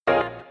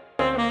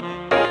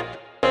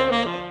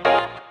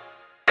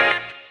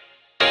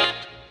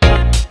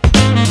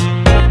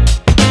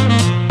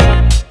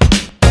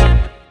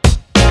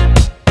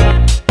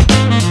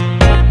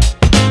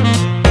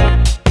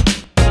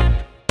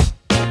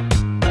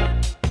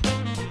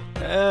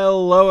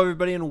Hello,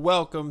 everybody, and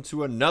welcome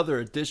to another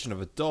edition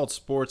of Adult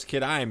Sports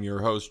Kid. I am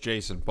your host,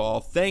 Jason Ball.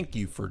 Thank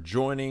you for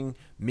joining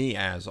me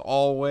as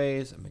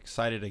always. I'm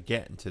excited to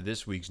get into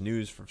this week's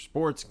news for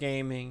sports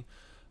gaming.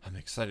 I'm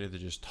excited to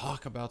just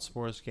talk about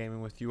sports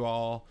gaming with you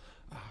all.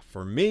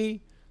 For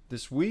me,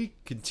 this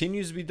week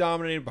continues to be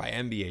dominated by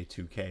NBA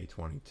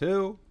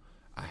 2K22.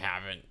 I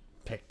haven't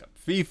picked up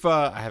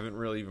FIFA. I haven't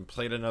really even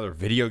played another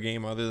video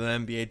game other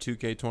than NBA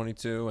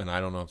 2K22, and I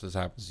don't know if this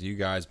happens to you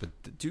guys, but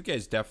 2K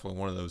is definitely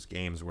one of those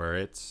games where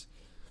it's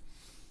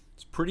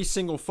pretty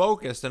single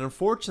focused. And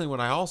unfortunately,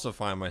 what I also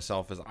find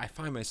myself is I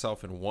find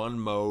myself in one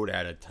mode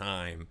at a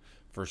time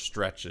for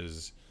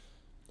stretches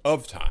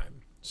of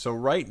time. So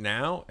right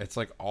now, it's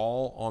like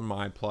all on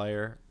my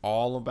player,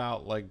 all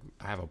about like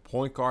I have a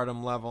point guard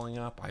I'm leveling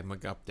up. I'm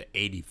up to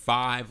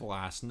 85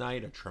 last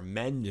night, a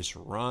tremendous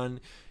run.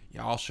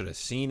 Y'all should have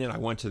seen it. I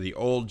went to the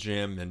old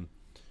gym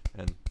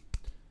and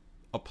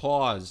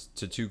applause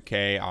to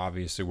 2K,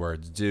 obviously where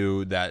it's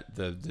due. That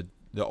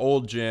the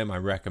old gym I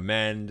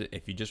recommend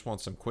if you just want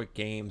some quick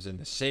games in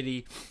the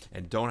city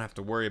and don't have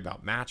to worry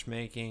about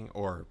matchmaking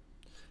or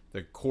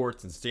the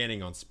courts and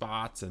standing on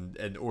spots and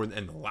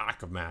the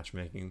lack of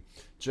matchmaking.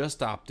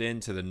 Just opt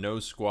into the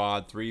no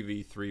squad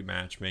 3v3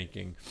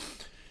 matchmaking.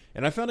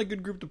 And I found a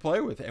good group to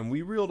play with, and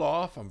we reeled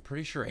off, I'm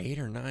pretty sure, 8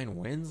 or 9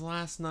 wins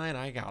last night.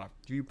 I got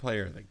a few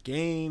player of the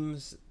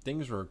games.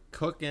 Things were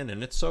cooking,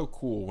 and it's so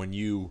cool when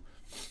you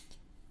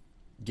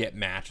get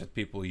matched with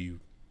people you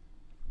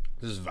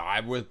just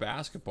vibe with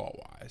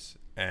basketball-wise.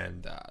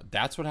 And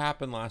that's what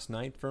happened last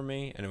night for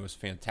me, and it was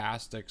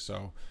fantastic.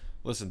 So,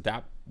 listen,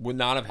 that would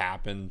not have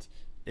happened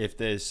if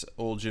this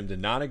old gym did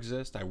not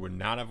exist. I would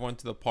not have went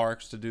to the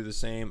parks to do the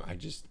same.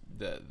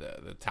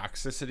 The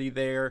toxicity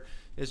there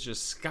is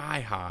just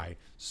sky high.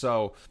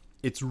 So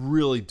it's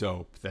really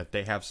dope that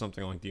they have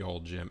something like the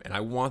old gym, and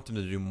I want them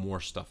to do more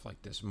stuff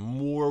like this,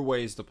 more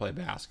ways to play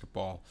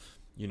basketball,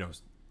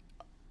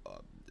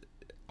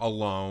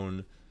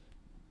 alone,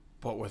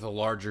 but with a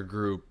larger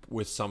group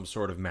with some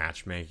sort of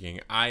matchmaking.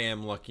 I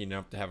am lucky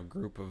enough to have a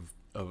group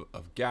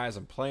of guys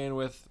I'm playing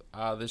with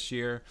this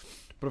year,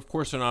 but of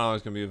course they're not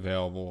always going to be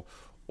available,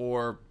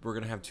 or we're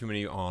going to have too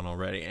many on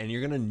already, and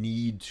you're going to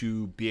need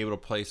to be able to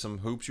play some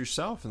hoops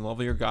yourself and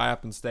level your guy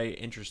up and stay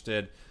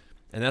interested,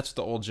 and that's what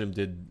the old gym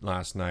did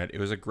last night. It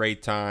was a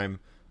great time,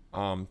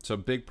 so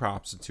big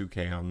props to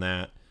 2K on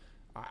that.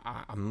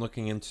 I'm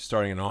looking into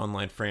starting an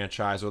online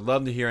franchise. I would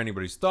love to hear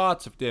anybody's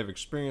thoughts if they have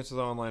experience with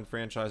online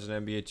franchise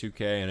in NBA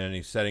 2K and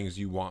any settings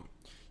you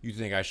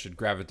think I should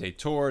gravitate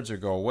towards or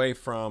go away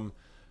from.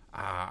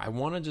 I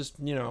want to just,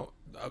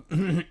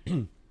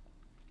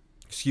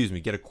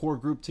 get a core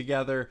group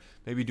together,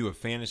 maybe do a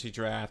fantasy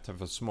draft,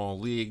 have a small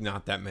league,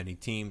 not that many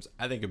teams.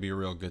 I think it'd be a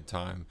real good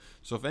time.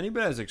 So if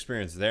anybody has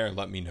experience there,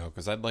 let me know,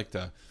 because I'd like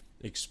to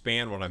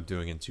expand what I'm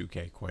doing in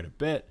 2K quite a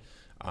bit.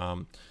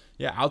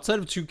 Outside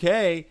of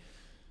 2K,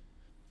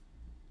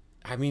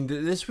 I mean,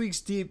 this week's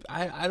deep,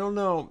 I don't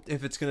know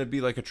if it's going to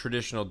be like a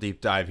traditional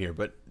deep dive here,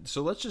 but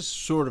so let's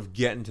just sort of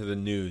get into the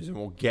news and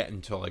we'll get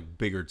into like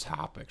bigger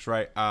topics,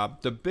 right?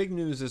 The big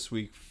news this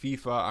week,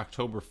 FIFA,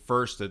 October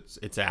 1st,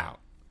 it's out.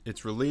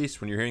 It's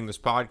released. When you're hearing this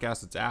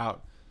podcast, it's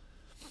out.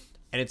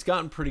 And it's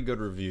gotten pretty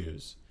good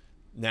reviews.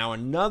 Now,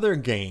 another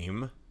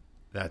game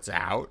that's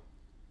out,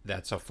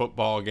 that's a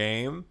football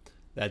game,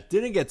 that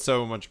didn't get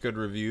so much good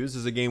reviews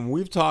is a game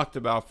we've talked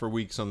about for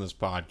weeks on this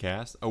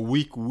podcast. A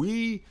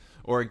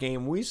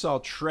game we saw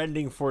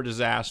trending for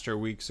disaster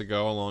weeks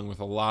ago, along with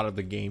a lot of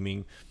the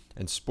gaming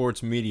and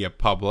sports media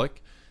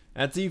public.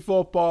 That's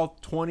eFootball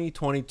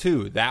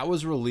 2022. That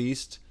was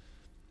released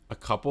a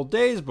couple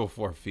days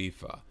before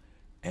FIFA.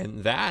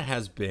 And that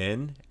has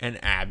been an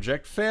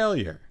abject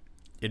failure.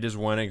 It has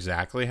went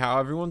exactly how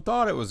everyone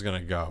thought it was going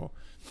to go.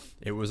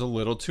 It was a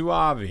little too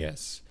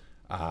obvious.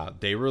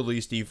 They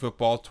released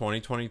eFootball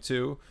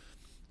 2022,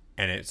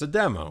 and it's a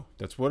demo.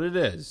 That's what it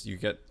is. You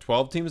get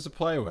 12 teams to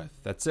play with.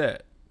 That's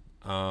it.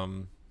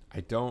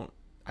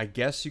 I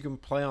guess you can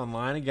play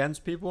online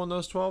against people in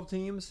those 12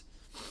 teams.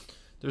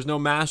 There's no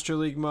Master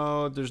League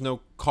mode. There's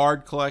no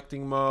card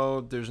collecting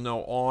mode. There's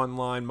no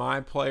online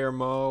My Player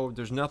mode.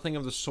 There's nothing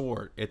of the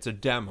sort. It's a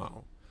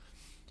demo.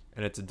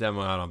 And it's a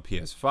demo out on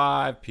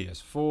PS5,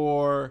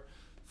 PS4,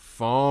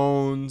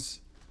 phones.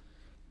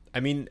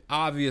 I mean,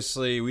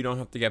 obviously, we don't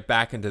have to get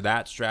back into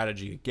that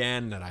strategy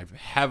again that I've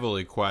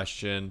heavily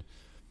questioned.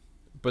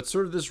 But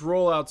sort of this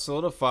rollout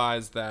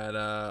solidifies that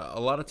a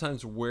lot of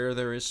times where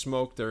there is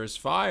smoke, there is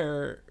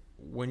fire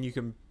when you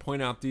can point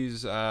out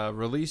these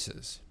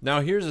releases.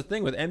 Now, here's the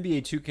thing with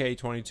NBA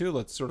 2K22.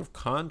 Let's sort of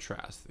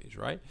contrast these,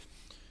 right?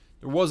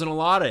 There wasn't a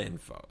lot of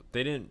info.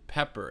 They didn't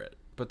pepper it,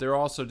 but they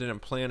also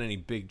didn't plan any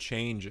big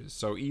changes.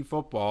 So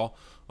eFootball,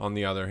 on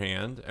the other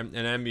hand, and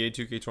NBA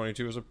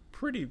 2K22 was a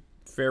pretty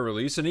fair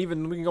release. And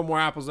even we can go more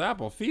apples to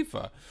apple.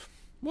 FIFA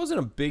wasn't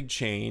a big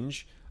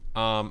change.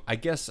 I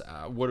guess,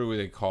 what do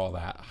they call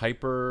that?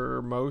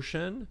 Hyper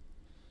motion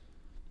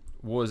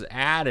was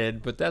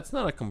added, but that's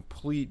not a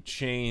complete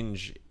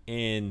change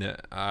in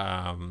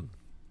the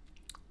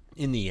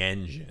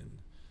engine.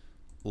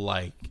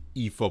 like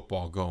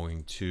eFootball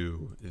going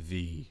to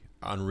the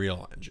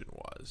Unreal Engine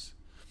was.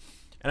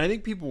 And I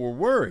think people were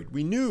worried.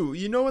 We knew,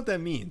 you know what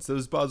that means.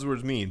 Those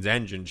buzzwords means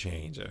engine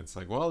change. And it's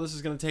like, well, this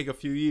is going to take a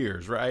few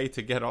years, right,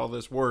 to get all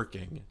this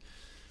working.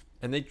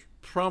 And they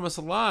promise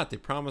a lot. They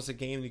promise a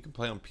game you can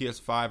play on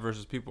PS5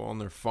 versus people on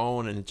their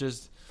phone. And it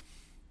just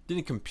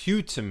didn't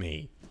compute to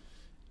me.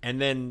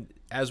 And then,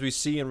 as we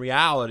see in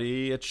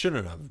reality, it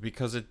shouldn't have,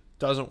 because it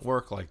doesn't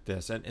work like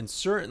this. And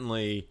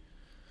certainly,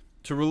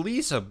 to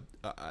release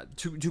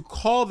to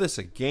call this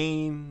a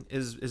game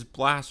is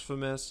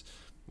blasphemous.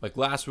 Like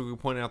last week we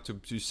pointed out,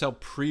 to sell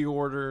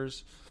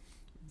pre-orders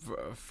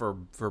for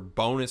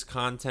bonus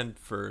content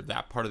for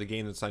that part of the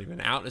game that's not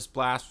even out is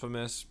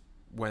blasphemous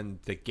when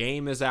the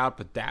game is out,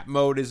 but that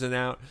mode isn't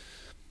out.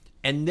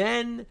 And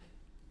then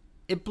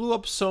it blew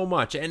up so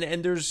much.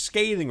 And there's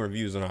scathing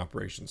reviews on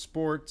Operation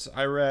Sports.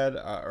 I read,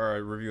 or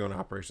a review on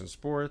Operation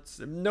Sports.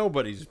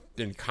 Nobody's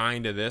been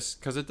kind to this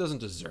because it doesn't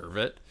deserve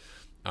it.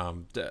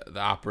 The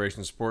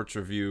Operation Sports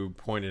review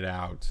pointed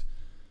out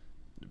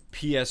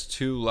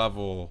PS2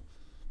 level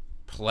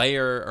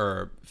player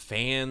or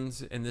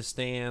fans in the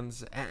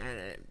stands,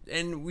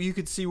 and you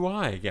could see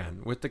why,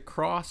 again, with the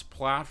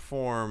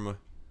cross-platform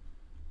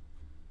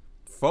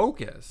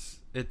focus.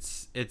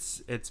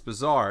 It's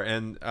bizarre.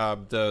 And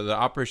the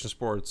Operation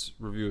Sports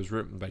review is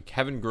written by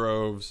Kevin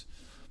Groves,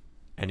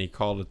 and he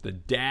called it the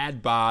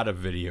dad bod of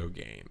video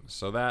games.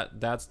 So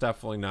that's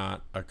definitely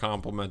not a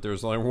compliment. There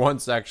was only one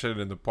section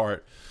in the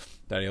part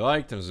that he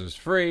liked, and it was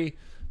free.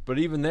 But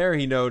even there,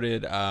 he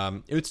noted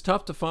it's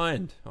tough to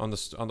find on the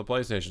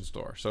PlayStation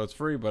Store. So it's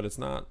free, but it's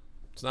not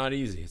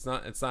easy. It's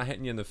not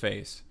hitting you in the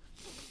face.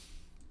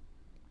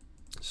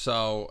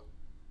 So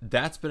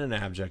that's been an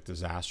abject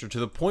disaster, to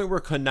the point where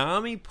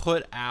Konami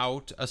put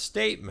out a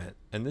statement.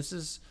 And this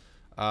is,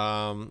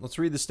 let's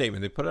read the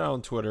statement. They put it out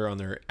on Twitter on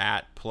their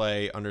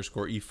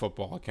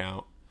 @play_eFootball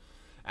account.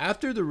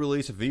 After the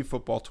release of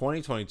eFootball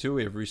 2022,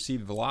 we have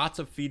received lots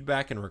of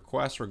feedback and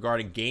requests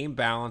regarding game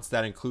balance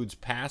that includes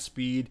pass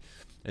speed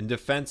and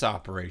defense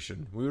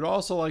operation. We would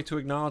also like to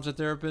acknowledge that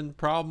there have been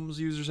problems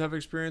users have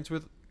experienced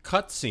with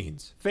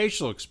cutscenes,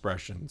 facial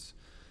expressions,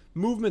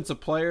 movements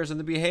of players, and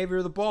the behavior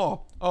of the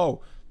ball.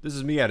 Oh, this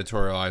is me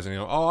editorializing.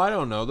 Oh, I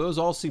don't know. Those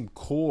all seem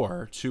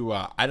core to,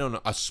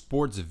 a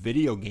sports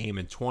video game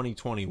in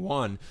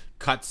 2021.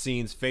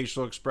 Cutscenes,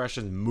 facial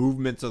expressions,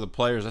 movements of the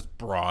players. That's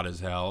broad as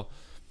hell.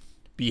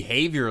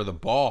 Behavior of the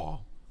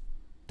ball.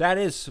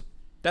 That's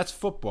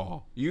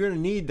football. You're going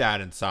to need that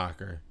in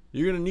soccer.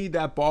 You're going to need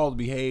that ball to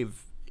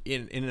behave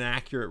in an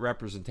accurate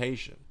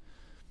representation.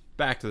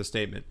 Back to the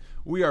statement.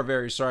 We are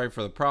very sorry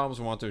for the problems.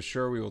 We want to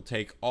assure we will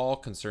take all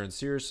concerns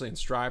seriously and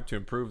strive to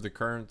improve the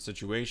current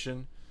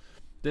situation.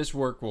 This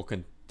work will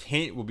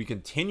be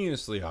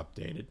continuously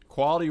updated.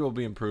 Quality will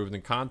be improved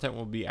and content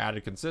will be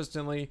added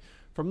consistently.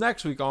 From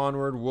next week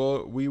onward,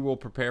 we will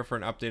prepare for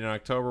an update in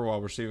October while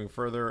receiving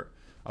further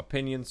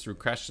opinions through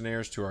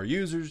questionnaires to our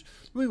users.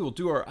 We will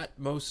do our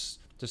utmost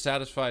to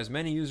satisfy as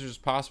many users as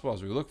possible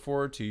as we look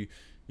forward to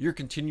your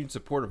continued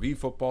support of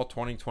eFootball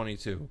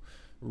 2022.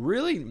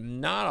 Really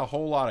not a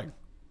whole lot of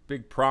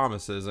big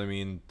promises. I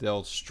mean,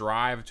 they'll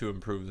strive to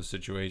improve the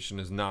situation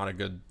is not a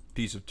good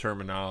piece of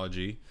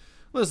terminology.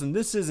 Listen,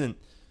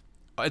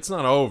 it's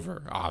not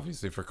over,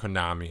 obviously, for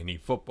Konami and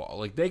eFootball.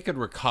 Like, they could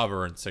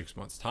recover in 6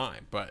 months'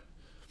 time, but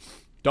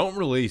don't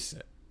release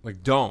it.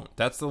 Like, don't.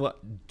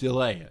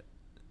 Delay it.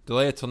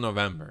 Delay it till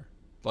November.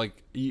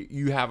 Like,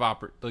 you have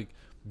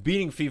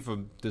beating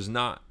FIFA does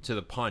not, to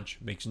the punch,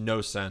 makes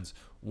no sense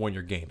when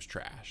your game's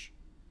trash.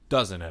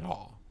 Doesn't at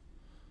all.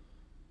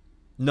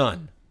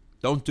 None.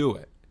 Don't do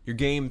it. Your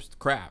game's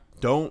crap.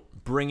 Don't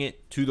bring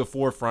it to the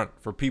forefront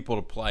for people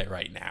to play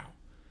right now.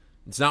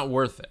 It's not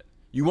worth it.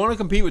 You want to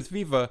compete with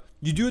FIFA,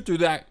 you do it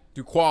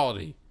through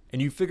quality, and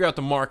you figure out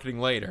the marketing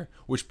later,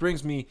 which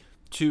brings me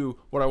to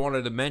what I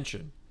wanted to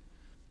mention.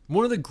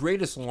 One of the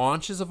greatest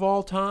launches of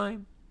all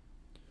time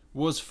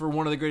was for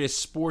one of the greatest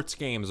sports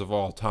games of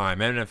all time,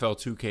 NFL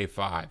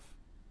 2K5.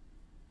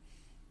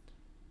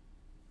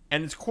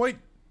 And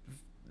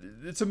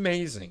it's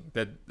amazing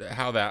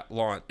how that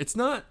launched. It's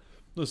not,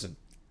 listen,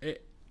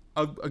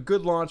 a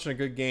good launch and a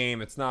good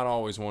game, it's not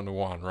always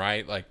one-to-one,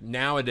 right? Like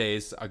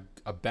nowadays,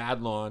 a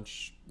bad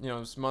launch,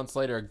 months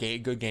later, a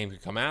good game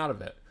could come out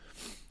of it.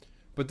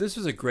 But this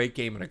was a great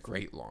game and a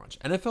great launch.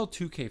 NFL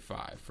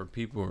 2K5, for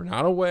people who are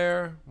not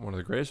aware, one of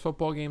the greatest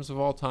football games of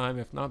all time,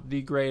 if not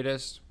the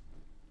greatest,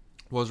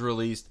 was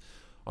released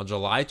on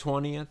July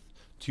 20th,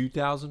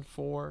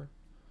 2004.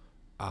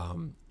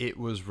 It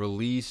was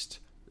released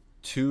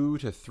 2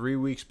 to 3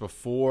 weeks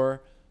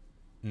before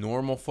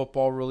normal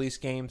football release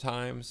game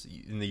times.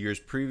 In the years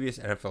previous,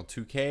 NFL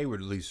 2K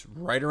would release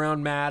right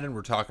around Madden.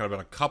 We're talking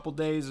about a couple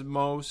days at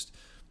most.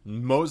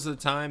 Most of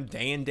the time,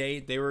 day and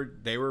date, they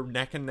were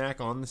neck and neck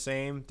on the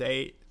same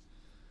date.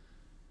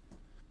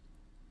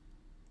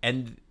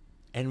 And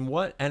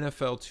what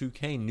NFL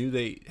 2K knew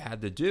they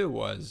had to do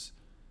was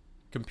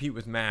compete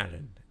with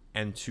Madden,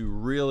 and to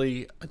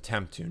really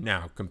attempt to.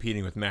 Now,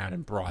 competing with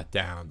Madden brought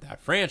down that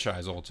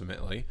franchise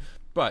ultimately,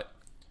 but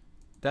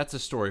that's a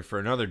story for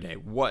another day.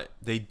 What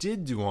they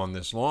did do on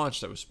this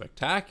launch that was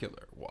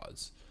spectacular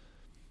was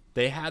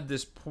they had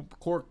this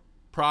core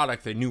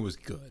product they knew was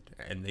good,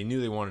 and they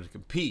knew they wanted to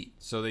compete.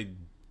 So they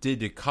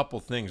did a couple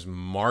things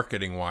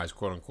marketing-wise,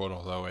 quote-unquote,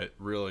 although it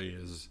really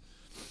is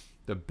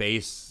the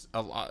base.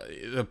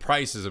 The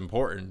price is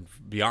important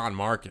beyond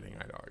marketing,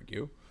 I'd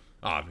argue.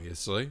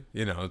 Obviously,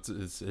 it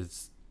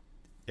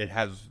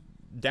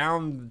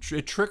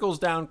trickles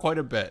down quite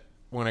a bit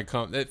when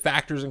it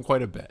factors in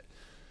quite a bit.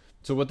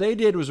 So what they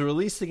did was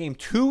release the game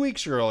 2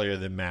 weeks earlier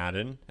than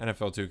Madden,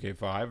 NFL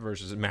 2K5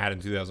 versus Madden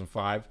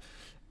 2005,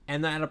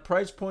 and at a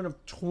price point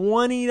of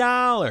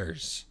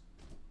 $20.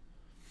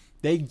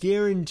 They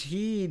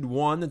guaranteed,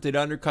 one, that they'd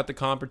undercut the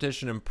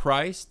competition in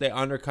price, they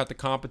undercut the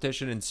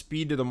competition in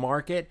speed to the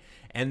market,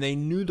 and they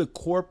knew the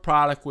core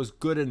product was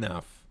good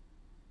enough.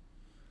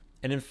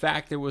 And in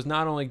fact, it was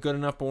not only good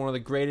enough, but one of the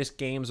greatest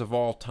games of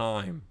all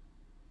time.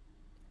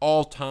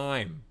 All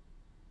time.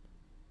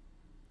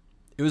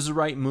 It was the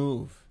right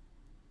move.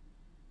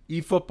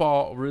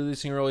 eFootball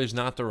releasing early is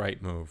not the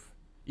right move.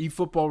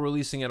 eFootball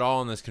releasing at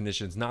all in this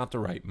condition is not the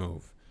right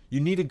move. You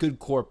need a good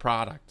core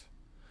product.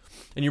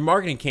 And your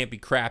marketing can't be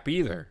crap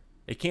either.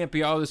 It can't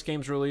be, this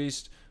game's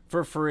released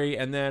for free,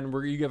 and then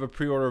you give a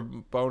pre-order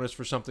bonus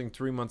for something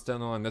 3 months down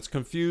the line. That's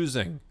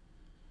confusing.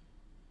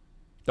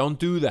 Don't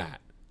do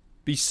that.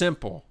 Be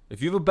simple.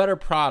 If you have a better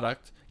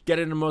product, get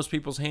it into most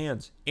people's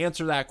hands.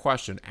 Answer that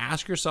question.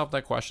 Ask yourself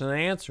that question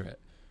and answer it.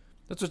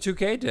 That's what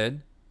 2K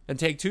did, and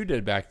Take-Two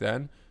did back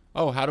then.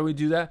 Oh, how do we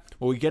do that?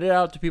 Well, we get it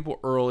out to people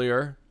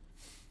earlier,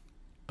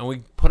 and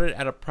we put it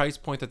at a price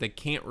point that they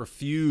can't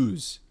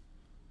refuse,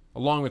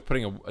 along with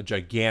putting a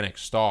gigantic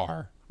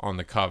star on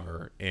the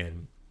cover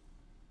in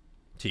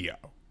TO.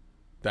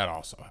 That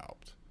also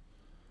helped.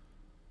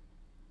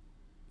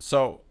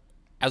 So,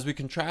 as we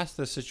contrast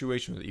this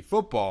situation with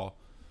eFootball,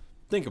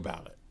 think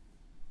about it.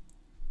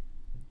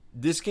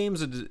 This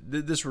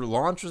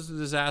launch was a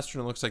disaster,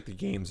 and it looks like the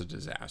game's a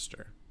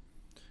disaster.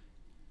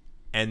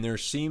 And there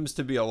seems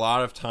to be a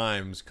lot of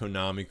times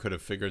Konami could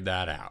have figured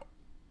that out,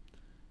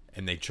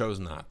 and they chose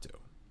not to.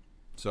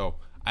 So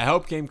I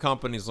hope game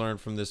companies learn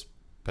from this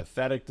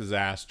pathetic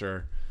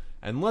disaster.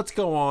 And let's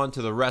go on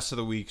to the rest of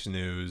the week's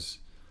news.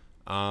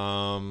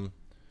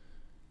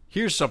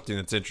 Here's something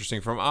that's interesting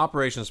from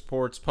Operation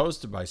Sports,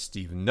 posted by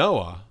Steve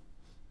Noah.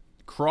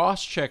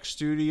 Crosscheck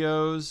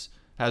Studios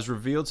has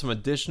revealed some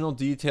additional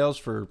details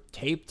for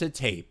Tape to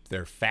Tape,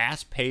 their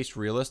fast-paced,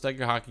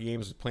 realistic hockey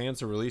games with plans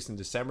to release in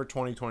December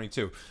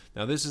 2022.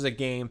 Now, this is a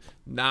game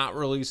not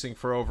releasing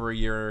for over a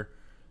year,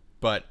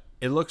 but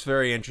it looks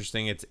very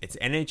interesting. It's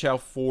NHL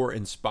 4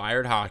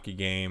 inspired hockey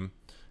game.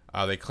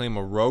 They claim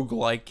a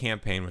roguelike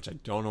campaign, which I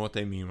don't know what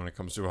they mean when it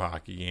comes to a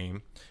hockey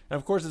game. And,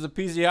 of course, it's a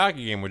PC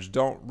hockey game, which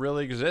don't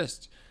really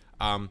exist.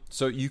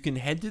 So you can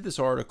head to this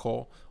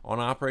article on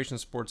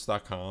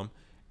operationsports.com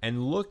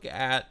and look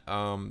at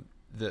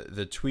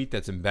the tweet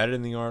that's embedded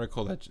in the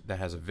article that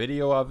has a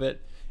video of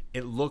it.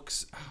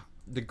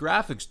 The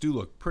graphics do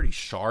look pretty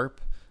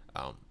sharp,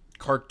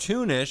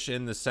 cartoonish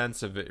in the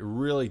sense of it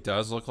really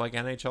does look like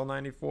NHL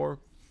 94,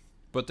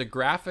 but the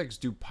graphics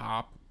do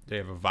pop. They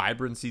have a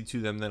vibrancy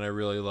to them that I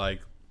really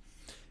like,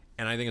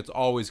 and I think it's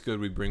always good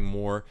we bring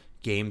more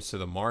games to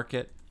the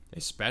market,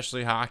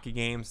 especially hockey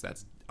games.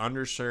 That's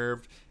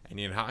underserved, and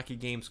yet hockey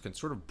games can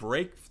sort of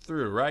break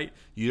through, right?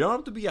 You don't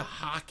have to be a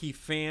hockey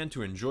fan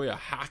to enjoy a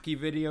hockey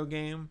video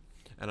game,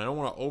 and I don't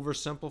want to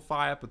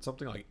oversimplify it, but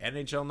something like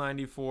NHL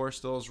 94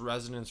 still has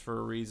resonance for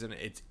a reason.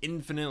 It's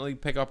infinitely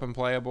pick up and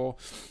playable.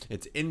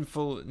 It's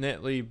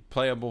infinitely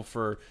playable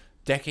for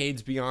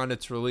decades beyond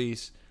its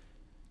release,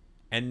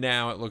 and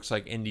now it looks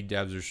like indie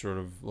devs are sort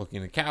of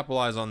looking to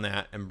capitalize on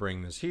that and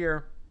bring this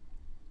here.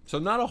 So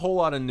not a whole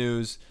lot of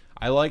news.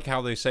 I like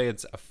how they say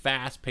it's a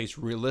fast-paced,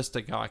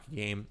 realistic hockey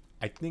game.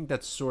 I think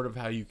that's sort of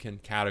how you can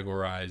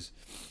categorize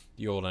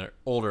the older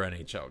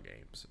NHL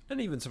games, and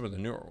even some of the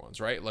newer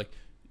ones, right? Like,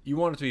 you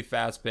want it to be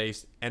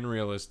fast-paced and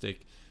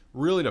realistic,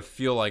 really to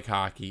feel like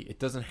hockey. It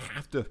doesn't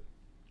have to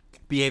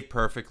behave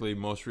perfectly,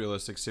 most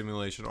realistic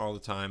simulation all the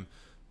time,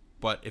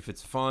 but if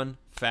it's fun,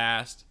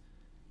 fast,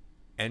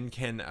 and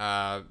can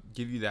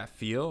give you that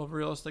feel of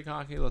realistic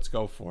hockey, let's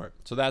go for it.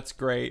 So that's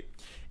great.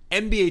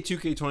 NBA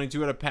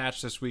 2K22 had a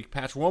patch this week.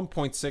 Patch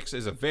 1.6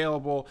 is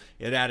available.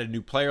 It added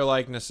new player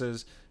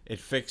likenesses. It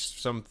fixed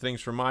some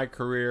things for my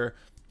career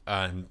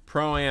and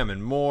Pro-Am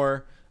and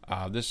more.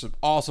 This is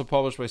also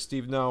published by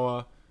Steve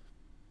Noah.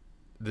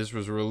 This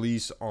was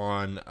released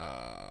on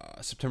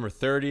September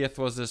 30th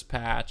was this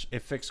patch.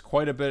 It fixed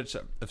quite a bit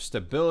of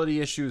stability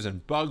issues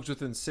and bugs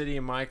within City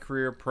and my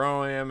career,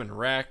 Pro-Am and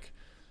Rec.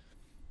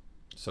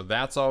 So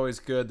that's always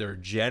good. There are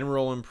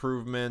general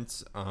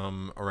improvements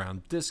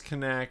around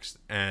disconnects,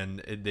 and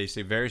they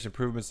say various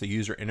improvements to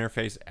user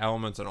interface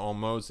elements in all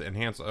modes to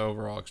enhance the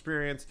overall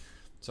experience.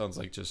 Sounds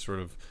like just sort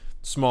of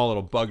small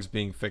little bugs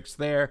being fixed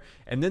there.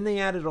 And then they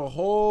added a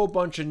whole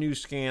bunch of new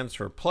scans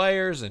for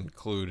players,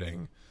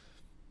 including,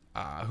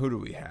 who do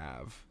we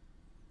have?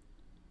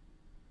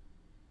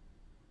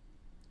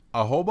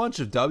 a whole bunch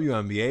of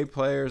WNBA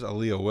players,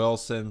 Aaliyah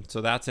Wilson.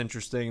 So that's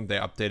interesting. They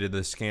updated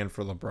the scan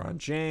for LeBron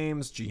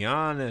James,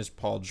 Giannis,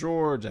 Paul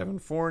George, Evan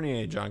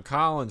Fournier, John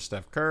Collins,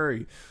 Steph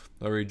Curry,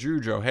 Larry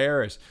Drew, Joe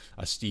Harris.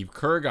 Steve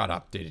Kerr got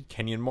updated,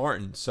 Kenyon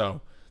Martin.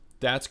 So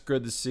that's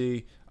good to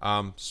see.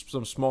 Some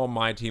small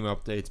My Team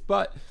updates.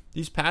 But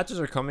these patches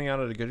are coming out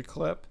at a good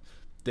clip.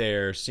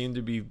 They seem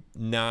to be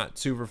not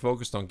super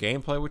focused on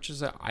gameplay, which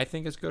is I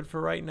think is good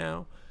for right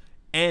now.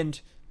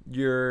 And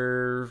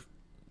you're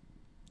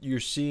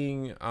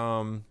seeing,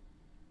 I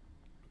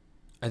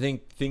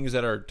think things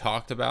that are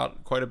talked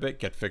about quite a bit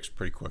get fixed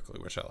pretty quickly,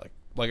 which I like.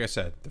 Like I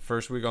said, the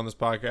first week on this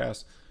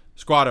podcast,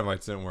 squad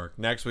invites didn't work.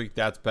 Next week,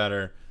 that's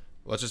better.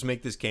 Let's just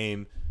make this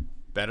game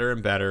better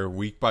and better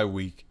week by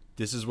week.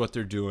 This is what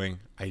they're doing.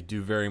 I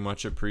do very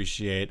much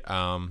appreciate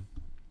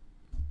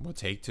what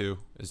Take-Two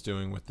is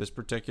doing with this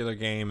particular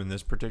game in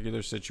this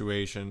particular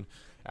situation.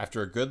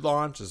 After a good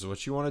launch, this is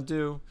what you want to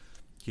do.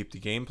 Keep the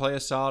gameplay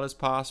as solid as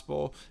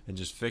possible and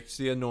just fix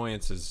the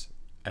annoyances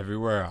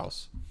everywhere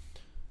else.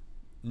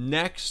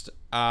 Next,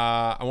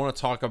 I want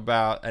to talk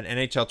about an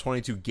NHL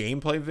 22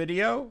 gameplay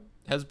video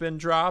has been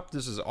dropped.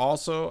 This is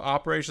also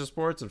Operation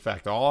Sports. In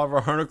fact, all of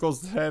our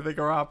articles today I think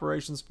are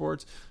Operation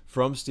Sports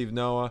from Steve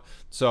Noah.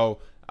 So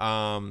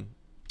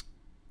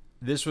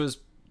this was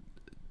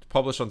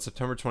published on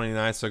September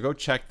 29th, so go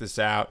check this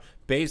out.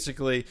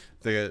 Basically,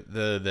 the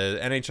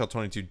NHL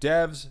 22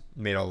 devs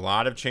made a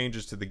lot of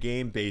changes to the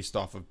game based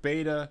off of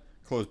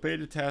closed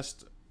beta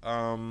test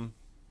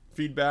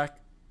feedback.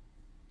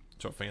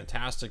 So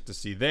fantastic to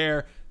see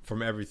there,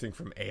 from everything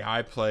from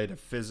AI play to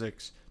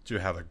physics to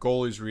how the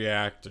goalies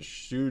react to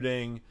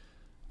shooting.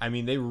 I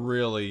mean, they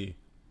really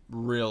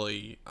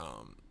it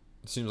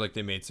seems like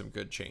they made some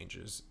good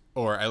changes.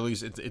 Or at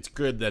least it's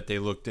good that they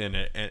looked in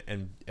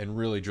and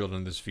really drilled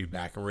into this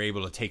feedback and were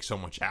able to take so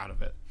much out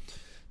of it.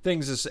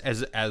 Things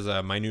as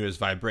minute as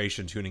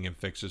vibration tuning and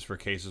fixes for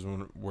cases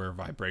where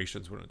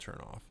vibrations wouldn't turn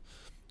off.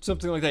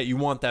 Something like that. You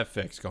want that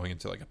fix going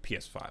into like a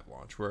PS5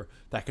 launch where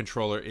that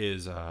controller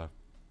is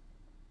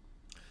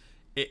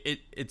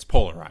it's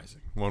polarizing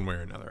one way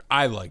or another.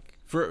 I like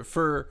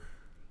for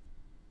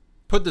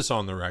put this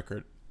on the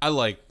record. I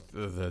like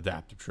the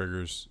adaptive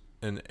triggers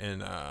and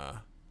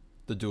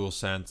the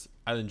DualSense.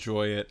 I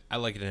enjoy it. I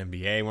like it in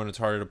NBA when it's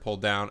harder to pull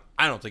down.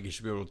 I don't think you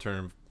should be able to turn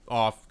them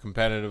off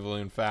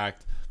competitively. In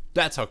fact,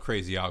 that's how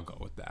crazy I'll go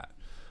with that.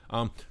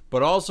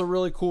 But also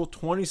really cool,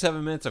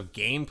 27 minutes of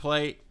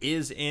gameplay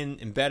is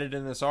embedded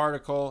in this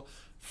article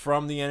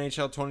from the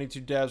NHL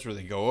 22 devs, where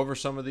they go over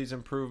some of these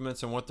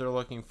improvements and what they're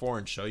looking for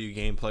and show you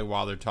gameplay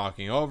while they're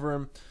talking over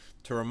them.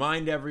 To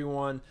remind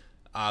everyone,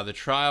 the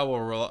trial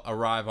will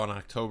arrive on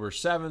October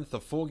 7th.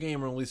 The full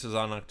game releases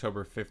on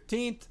October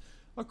 15th.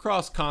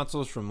 Across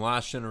consoles from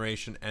last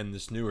generation and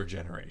this newer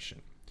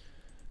generation.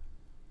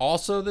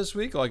 Also this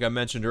week, like I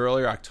mentioned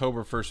earlier,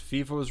 October 1st,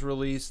 FIFA was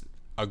released.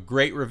 A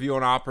great review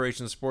on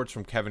Operation Sports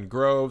from Kevin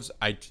Groves.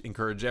 I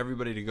encourage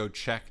everybody to go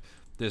check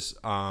this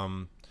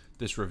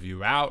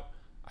review out.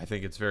 I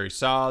think it's very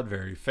solid,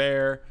 very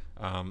fair.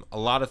 A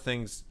lot of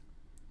things,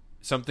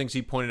 some things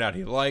he pointed out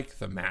he liked.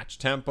 The match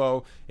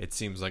tempo. It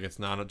seems like it's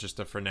not just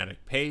a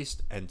frenetic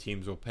pace, and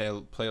teams will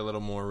play a little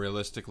more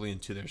realistically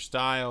into their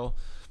style.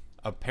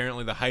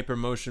 Apparently, the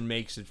hypermotion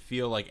makes it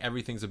feel like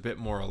everything's a bit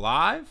more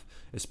alive,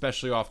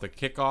 especially off the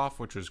kickoff,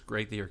 which was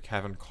great to hear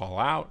Kevin call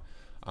out.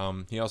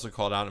 He also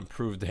called out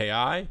improved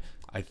AI.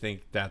 I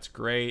think that's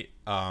great,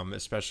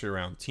 especially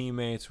around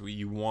teammates.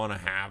 You want to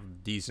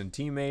have decent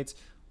teammates.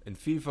 In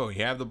FIFA, when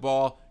you have the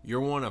ball,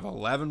 you're one of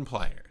 11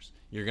 players.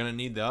 You're going to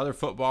need the other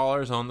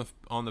footballers on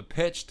the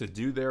pitch to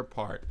do their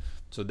part.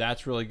 So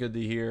that's really good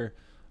to hear.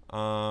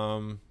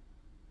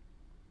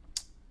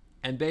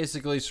 And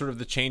basically, sort of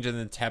the change in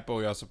the tempo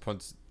he also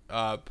puts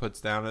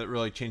down. It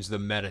really changed the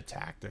meta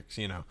tactics.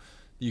 You know,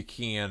 you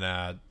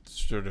can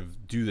sort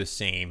of do the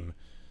same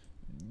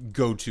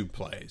go-to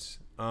plays.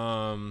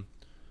 Some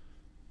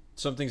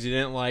things he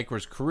didn't like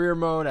was career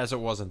mode, as it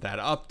wasn't that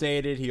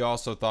updated. He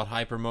also thought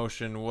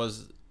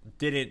hypermotion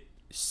didn't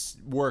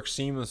work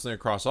seamlessly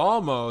across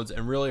all modes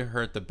and really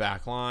hurt the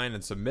back line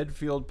and some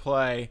midfield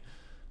play.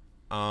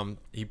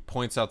 He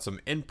points out some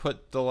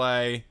input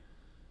delay.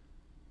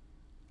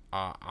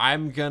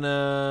 I'm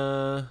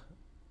gonna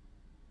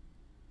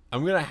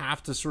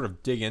have to sort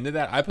of dig into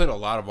that. I played a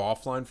lot of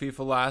offline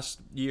FIFA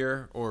last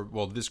year,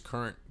 this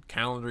current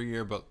calendar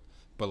year, but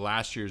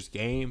last year's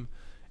game,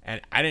 and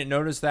I didn't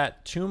notice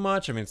that too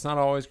much. I mean, it's not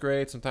always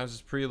great. Sometimes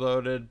it's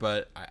preloaded,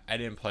 but I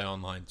didn't play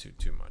online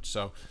too much.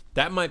 So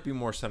that might be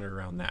more centered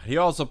around that. He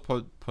also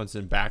puts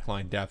in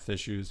backline depth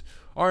issues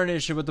are an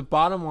issue, but the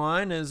bottom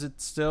line is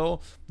it's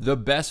still the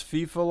best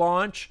FIFA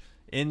launch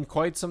in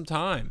quite some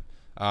time.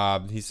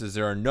 He says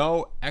there are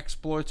no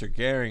exploits or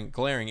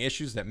glaring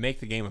issues that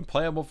make the game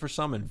unplayable for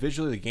some, and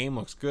visually the game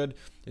looks good,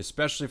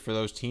 especially for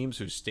those teams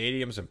whose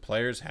stadiums and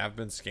players have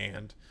been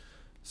scanned.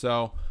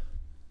 So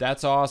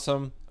that's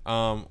awesome.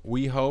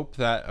 We hope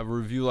that a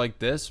review like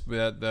this,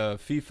 that the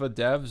FIFA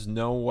devs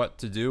know what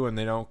to do and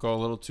they don't go a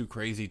little too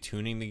crazy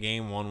tuning the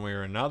game one way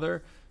or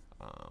another.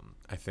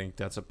 I think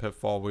that's a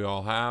pitfall we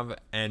all have,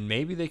 and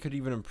maybe they could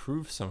even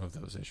improve some of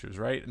those issues.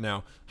 Right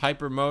now,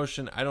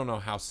 hypermotion, I don't know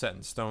how set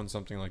in stone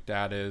something like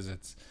that is.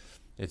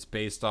 It's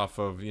based off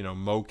of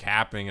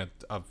mo-capping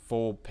a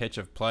full pitch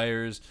of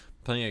players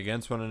playing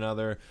against one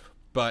another.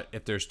 But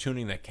if there's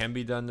tuning that can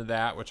be done to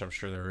that, which I'm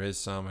sure there is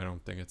some, I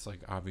don't think it's like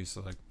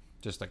obviously like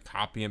just a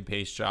copy and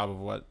paste job of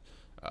what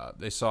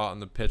they saw on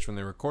the pitch when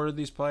they recorded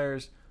these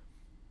players.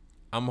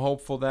 I'm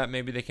hopeful that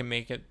maybe they can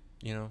make it,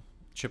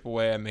 chip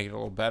away and make it a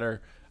little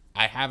better.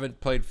 I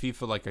haven't played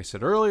FIFA, like I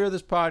said earlier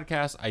this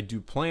podcast. I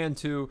do plan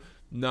to.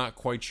 Not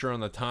quite sure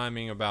on the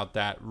timing about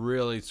that.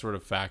 Really sort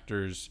of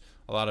factors,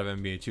 a lot of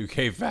NBA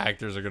 2K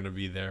factors are going to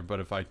be there. But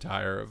if I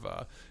tire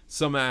of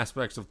some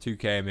aspects of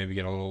 2K, maybe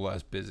get a little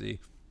less busy,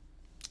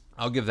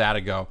 I'll give that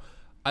a go.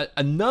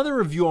 Another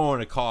review I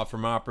want to call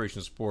from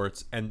Operation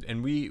Sports, and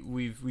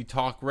we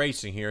talk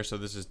racing here, so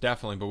this is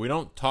definitely, but we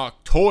don't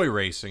talk toy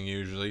racing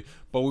usually,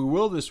 but we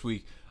will this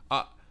week.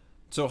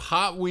 So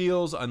Hot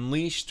Wheels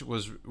Unleashed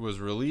was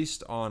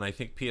released on, I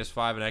think,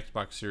 PS5 and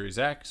Xbox Series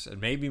X, and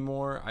maybe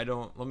more.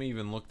 Let me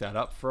even look that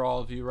up for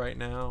all of you right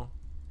now.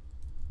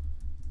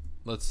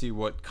 Let's see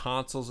what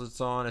consoles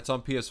it's on. It's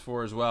on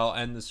PS4 as well,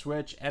 and the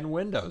Switch, and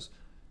Windows.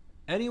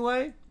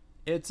 Anyway,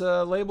 it's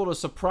labeled a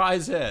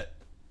surprise hit.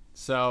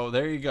 So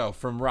there you go,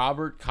 from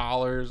Robert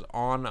Collars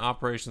on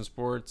Operation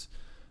Sports.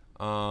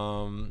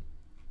 Let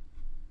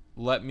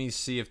me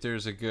see if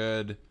there's a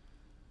good...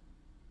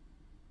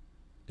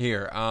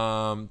 Here,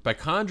 by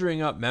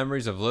conjuring up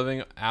memories of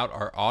living out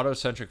our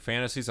auto-centric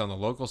fantasies on the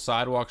local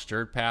sidewalks,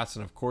 dirt paths,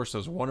 and of course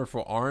those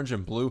wonderful orange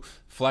and blue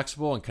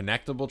flexible and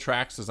connectable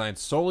tracks designed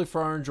solely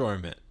for our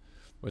enjoyment.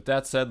 With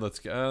that said, let's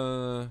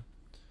go.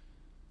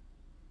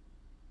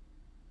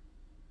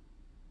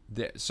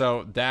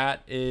 So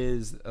that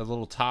is a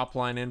little top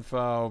line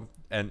info,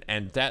 and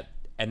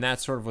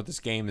that's sort of what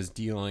this game is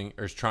dealing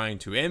or is trying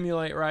to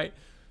emulate, right?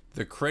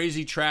 The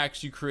crazy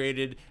tracks you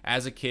created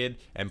as a kid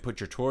and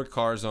put your toy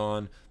cars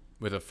on,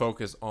 with a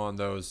focus on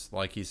those,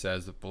 like he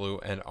says, the blue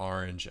and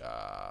orange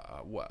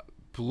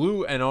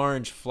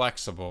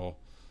flexible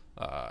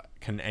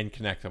and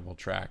connectable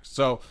tracks.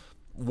 So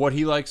what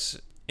he likes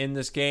in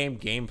this game,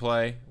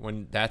 gameplay,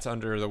 when that's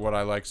under the what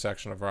I like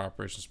section of our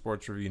Operation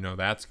Sports review,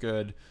 that's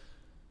good.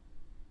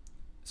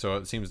 So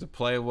it seems to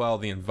play well.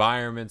 The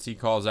environments he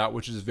calls out,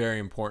 which is very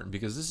important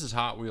because this is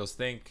Hot Wheels.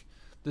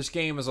 This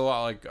game is a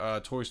lot like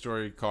Toy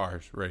Story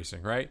cars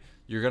racing, right?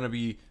 You're going to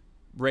be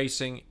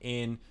racing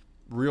in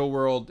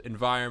real-world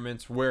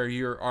environments where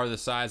you are the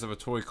size of a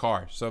toy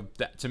car. So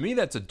to me,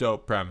 that's a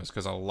dope premise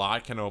because a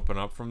lot can open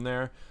up from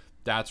there.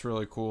 That's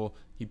really cool.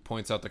 He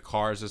points out the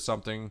cars as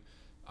something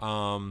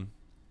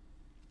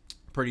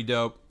pretty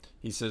dope.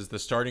 He says the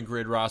starting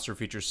grid roster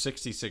features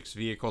 66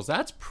 vehicles.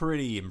 That's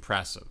pretty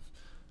impressive.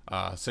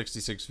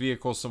 66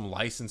 vehicles, some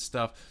licensed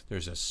stuff.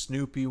 There's a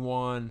Snoopy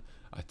one,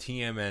 a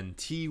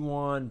TMNT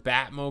one,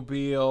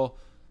 Batmobile.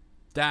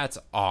 That's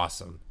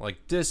awesome.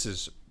 Like, this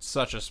is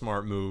such a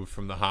smart move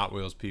from the Hot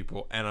Wheels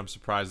people, and I'm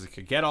surprised they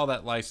could get all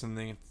that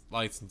licensing,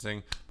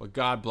 but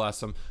God bless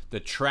them. The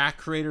track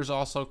creators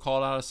also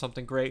called out as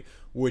something great,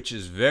 which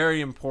is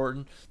very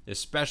important,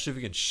 especially if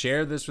you can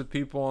share this with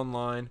people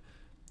online.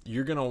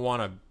 You're going to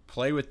want to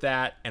play with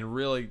that, and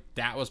really,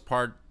 that was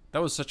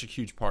such a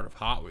huge part of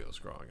Hot Wheels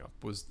growing up,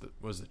 was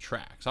the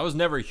tracks. I was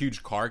never a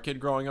huge car kid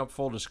growing up,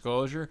 full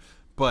disclosure,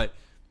 but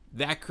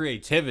that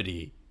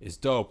creativity is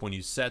dope when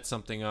you set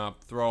something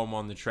up, throw them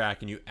on the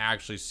track, and you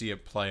actually see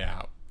it play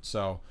out.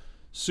 So,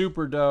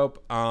 super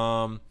dope.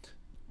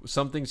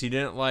 Some things he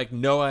didn't like,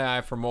 no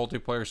AI for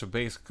multiplayer, so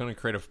basically going to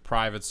create a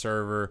private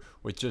server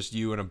with just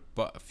you and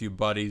a few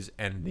buddies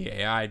and the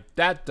AI.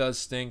 That does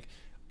stink.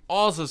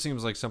 Also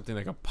seems like something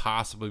that could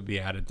possibly be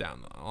added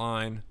down the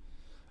line.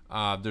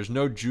 There's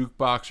no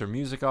jukebox or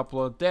music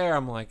upload there.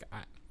 I'm like,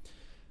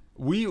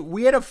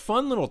 we had a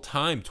fun little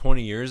time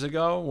 20 years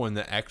ago when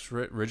the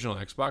original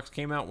Xbox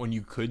came out, when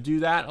you could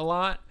do that a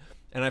lot.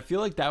 And I feel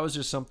like that was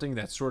just something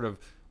that sort of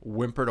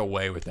whimpered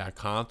away with that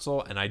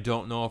console. And I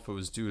don't know if it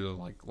was due to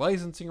like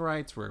licensing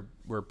rights where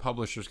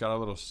publishers got a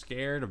little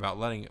scared about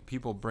letting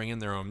people bring in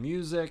their own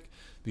music,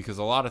 because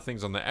a lot of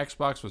things on the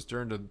Xbox was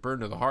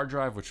burned to the hard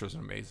drive, which was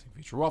an amazing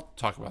feature. We'll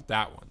talk about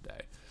that one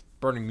day.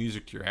 Burning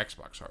music to your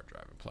Xbox hard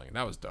drive and playing.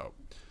 That was dope.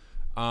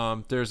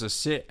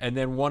 There's and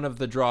then one of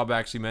the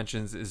drawbacks he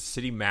mentions is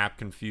city map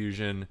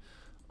confusion.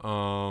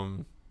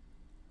 It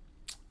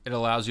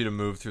allows you to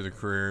move through the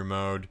career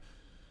mode,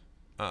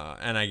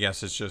 and I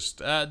guess it's just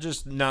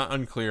not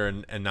unclear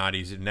and not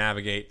easy to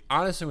navigate.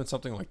 Honestly, when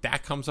something like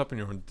that comes up in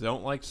your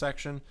don't like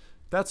section,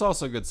 that's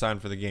also a good sign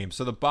for the game.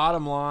 So the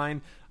bottom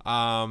line,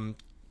 Robert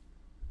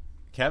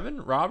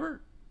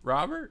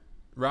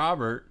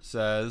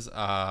says,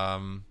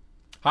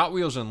 Hot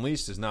Wheels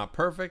Unleashed is not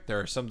perfect. There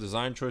are some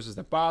design choices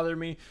that bother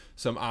me,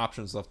 some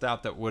options left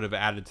out that would have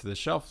added to the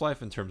shelf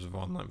life in terms of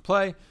online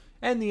play,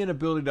 and the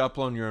inability to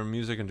upload your own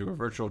music into a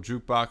virtual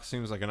jukebox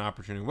seems like an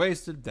opportunity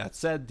wasted. That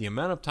said, the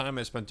amount of time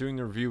I spent doing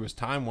the review was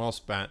time well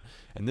spent,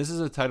 and this is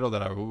a title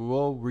that I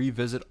will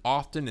revisit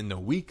often in the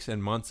weeks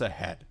and months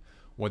ahead.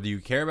 Whether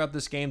you care about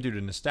this game due to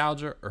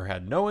nostalgia or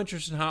had no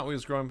interest in Hot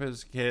Wheels growing up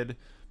as a kid,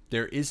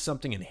 there is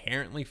something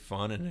inherently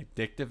fun and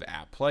addictive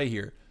at play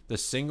here. The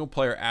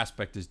single-player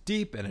aspect is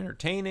deep and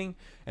entertaining,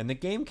 and the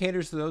game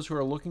caters to those who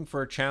are looking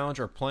for a challenge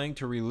or playing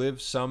to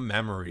relive some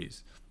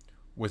memories.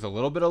 With a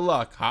little bit of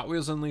luck, Hot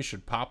Wheels Unleashed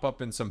should pop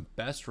up in some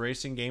Best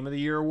Racing Game of the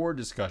Year award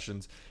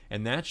discussions,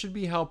 and that should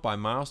be helped by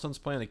Milestone's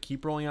plan to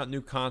keep rolling out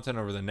new content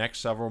over the next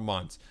several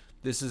months.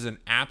 This is an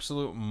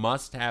absolute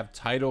must-have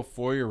title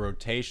for your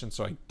rotation,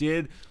 so I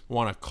did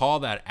want to call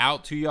that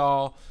out to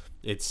y'all.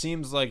 It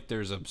seems like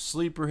there's a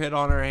sleeper hit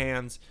on our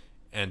hands,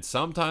 and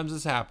sometimes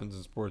this happens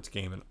in sports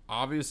gaming.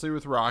 Obviously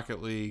with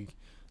Rocket League,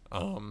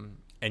 and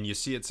you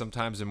see it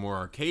sometimes in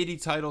more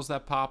arcadey titles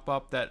that pop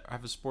up that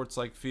have a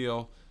sports-like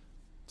feel.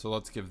 So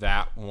let's give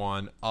that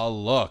one a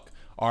look.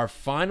 Our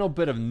final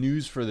bit of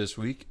news for this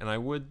week,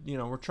 and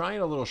we're trying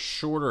a little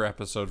shorter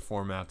episode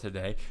format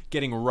today,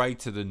 getting right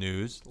to the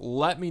news.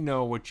 Let me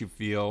know what you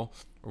feel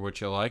or what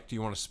you like. Do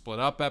you want to split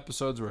up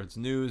episodes where it's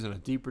news and a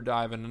deeper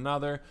dive in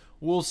another?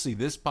 We'll see.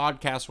 This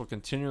podcast will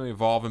continually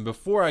evolve. And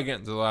before I get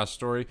into the last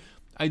story,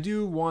 I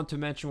do want to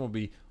mention we'll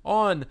be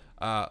on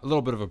a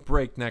little bit of a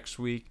break next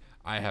week.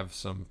 I have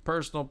some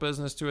personal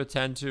business to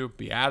attend to,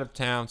 be out of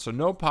town, so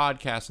no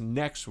podcast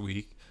next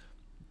week.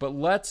 But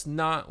let's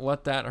not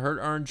let that hurt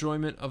our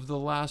enjoyment of the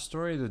last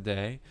story of the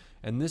day.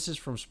 And this is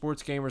from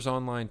Sports Gamers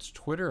Online's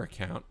Twitter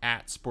account,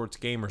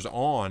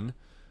 @SportsGamersOn.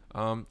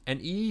 And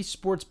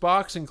Esports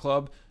Boxing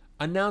Club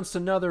announced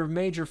another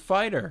major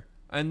fighter,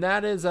 and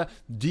that is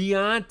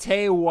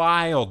Deontay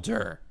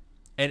Wilder.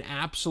 An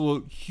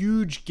absolute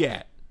huge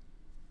get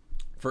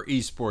for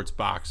Esports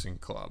Boxing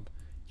Club.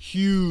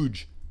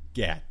 Huge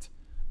get.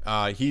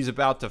 He's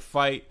about to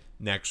fight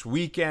next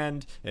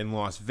weekend in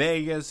Las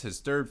Vegas, his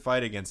third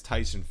fight against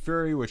Tyson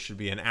Fury, which should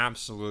be an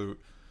absolute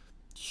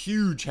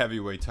huge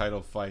heavyweight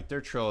title fight.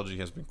 Their trilogy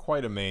has been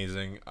quite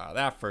amazing.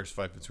 That first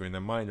fight between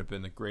them might have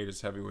been the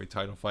greatest heavyweight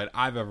title fight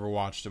I've ever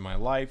watched in my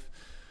life.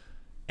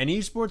 And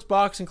Esports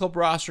Boxing Club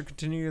roster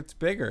continues to get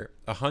bigger.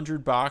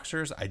 100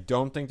 boxers. I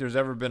don't think there's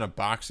ever been a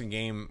boxing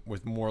game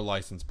with more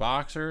licensed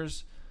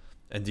boxers.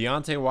 And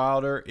Deontay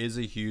Wilder is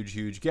a huge,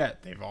 huge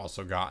get. They've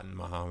also gotten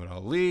Muhammad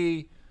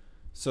Ali.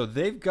 So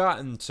they've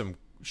gotten some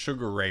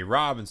Sugar Ray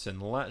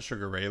Robinson,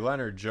 Sugar Ray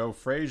Leonard, Joe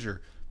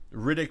Frazier,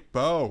 Riddick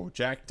Bowe,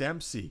 Jack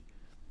Dempsey,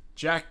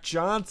 Jack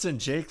Johnson,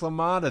 Jake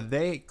LaMotta.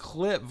 They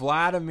clip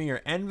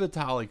Vladimir and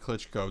Vitaly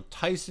Klitschko,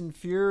 Tyson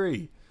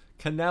Fury,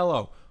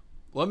 Canelo.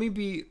 Let me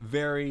be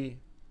very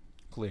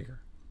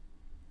clear.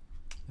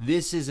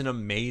 This is an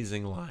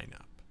amazing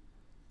lineup.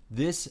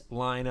 This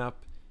lineup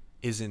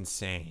is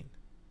insane.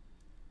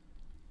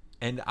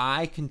 And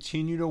I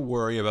continue to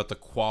worry about the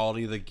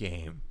quality of the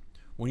game.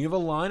 When you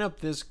have a lineup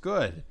this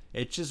good,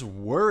 it just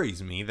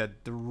worries me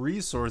that the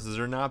resources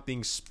are not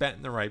being spent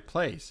in the right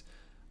place.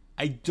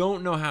 I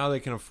don't know how they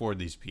can afford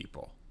these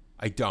people.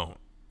 I don't.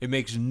 It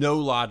makes no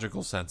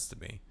logical sense to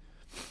me.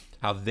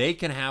 How they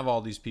can have all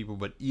these people,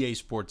 but EA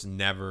Sports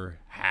never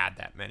had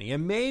that many.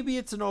 And maybe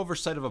it's an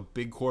oversight of a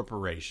big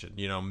corporation,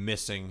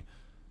 missing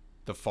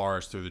the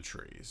forest through the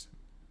trees.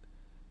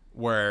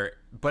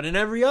 But in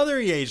every other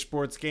EA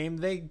Sports game,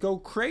 they go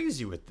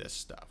crazy with this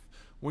stuff.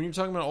 When you're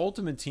talking about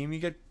Ultimate Team, you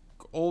get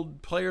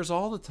old players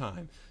all the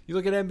time. You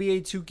look at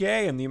NBA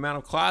 2K and the amount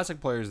of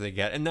classic players they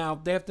get, and now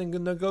they have to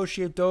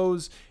negotiate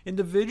those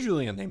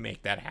individually, and they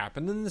make that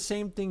happen. And the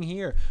same thing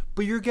here.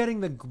 But you're getting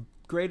the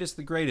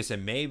greatest,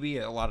 and maybe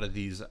a lot of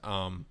these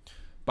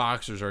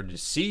boxers are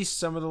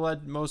deceased.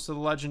 Most of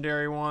the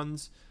legendary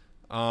ones.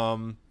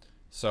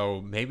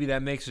 So maybe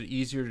that makes it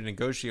easier to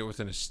negotiate with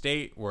an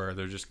estate where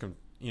they're just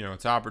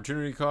it's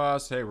opportunity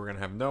cost. Hey, we're gonna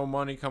have no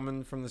money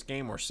coming from this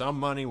game, or some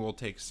money. We'll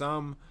take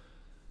some.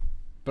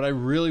 But I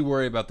really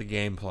worry about the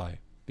gameplay,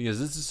 because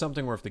this is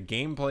something where if the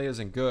gameplay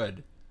isn't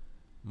good,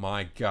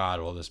 my God,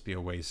 will this be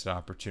a wasted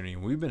opportunity.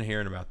 And we've been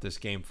hearing about this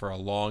game for a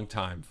long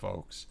time,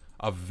 folks.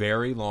 A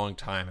very long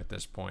time at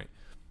this point.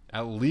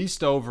 At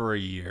least over a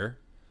year.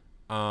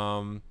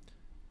 And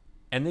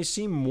they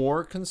seem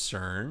more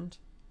concerned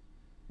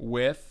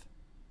with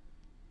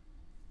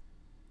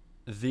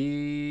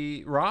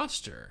the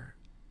roster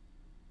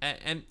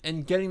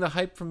and getting the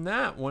hype from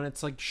that, when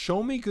it's like,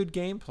 show me good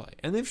gameplay.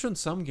 And they've shown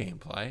some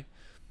gameplay.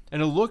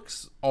 And it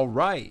looks all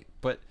right,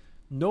 but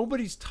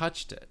nobody's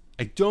touched it.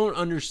 I don't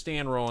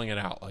understand rolling it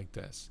out like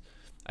this.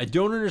 I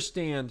don't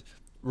understand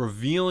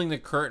revealing the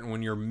curtain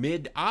when you're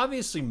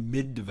obviously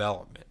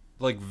mid-development,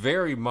 like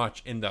very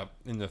much in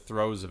the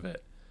throes of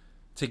it,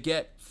 to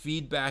get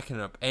feedback and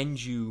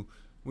upend you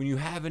when you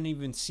haven't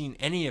even seen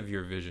any of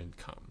your vision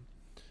come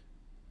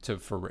to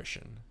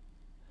fruition.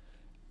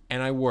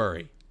 And I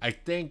worry. I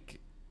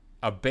think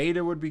a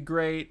beta would be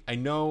great. I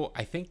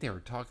think they were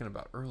talking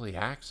about early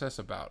access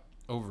about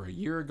over a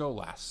year ago,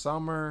 last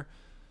summer,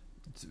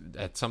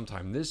 at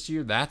sometime this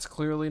year. That's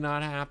clearly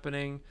not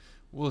happening.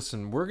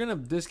 Listen,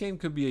 this game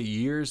could be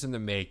years in the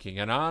making,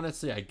 and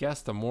honestly, I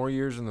guess the more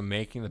years in the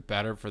making, the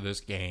better for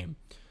this game.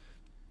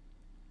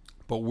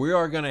 But we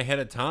are going to hit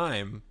a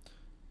time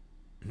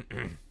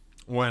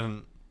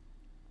when,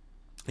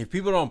 if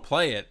people don't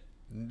play it,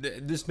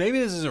 maybe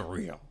this isn't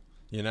real,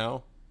 you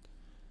know?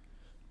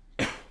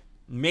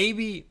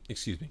 Maybe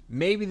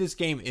this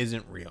game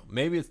isn't real.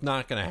 Maybe it's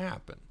not going to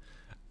happen.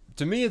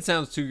 To me, it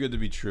sounds too good to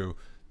be true.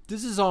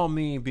 This is all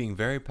me being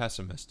very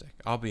pessimistic,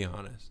 I'll be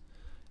honest.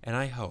 And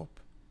I hope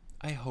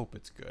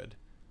it's good.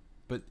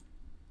 But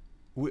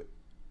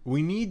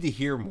we need to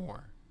hear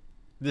more.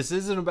 This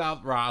isn't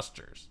about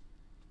rosters.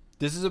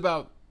 This is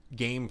about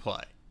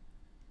gameplay.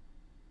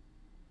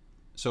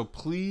 So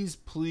please,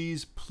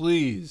 please,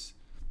 please,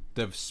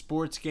 the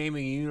sports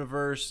gaming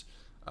universe,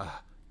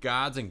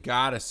 gods and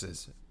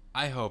goddesses,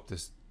 I hope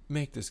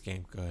make this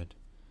game good.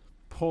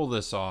 Pull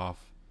this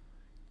off.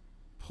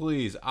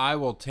 Please, I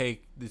will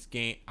take this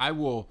game. I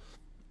will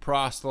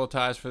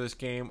proselytize for this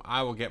game.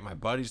 I will get my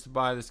buddies to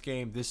buy this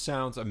game. This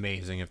sounds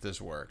amazing if this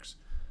works.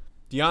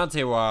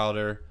 Deontay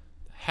Wilder,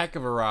 heck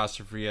of a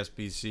roster for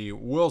ESBC.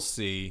 We'll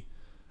see.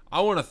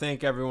 I want to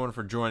thank everyone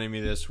for joining me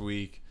this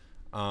week.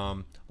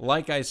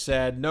 Like I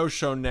said, no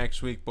show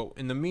next week, but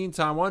in the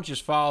meantime, why don't you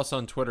just follow us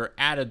on Twitter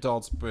at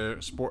Adult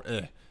Sports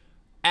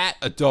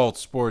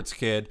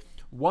Kid.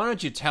 Why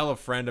don't you tell a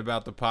friend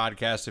about the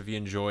podcast if you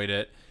enjoyed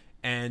it?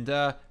 And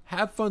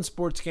have fun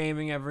sports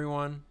gaming,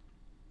 everyone.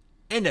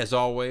 And as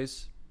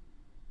always,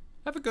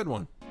 have a good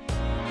one.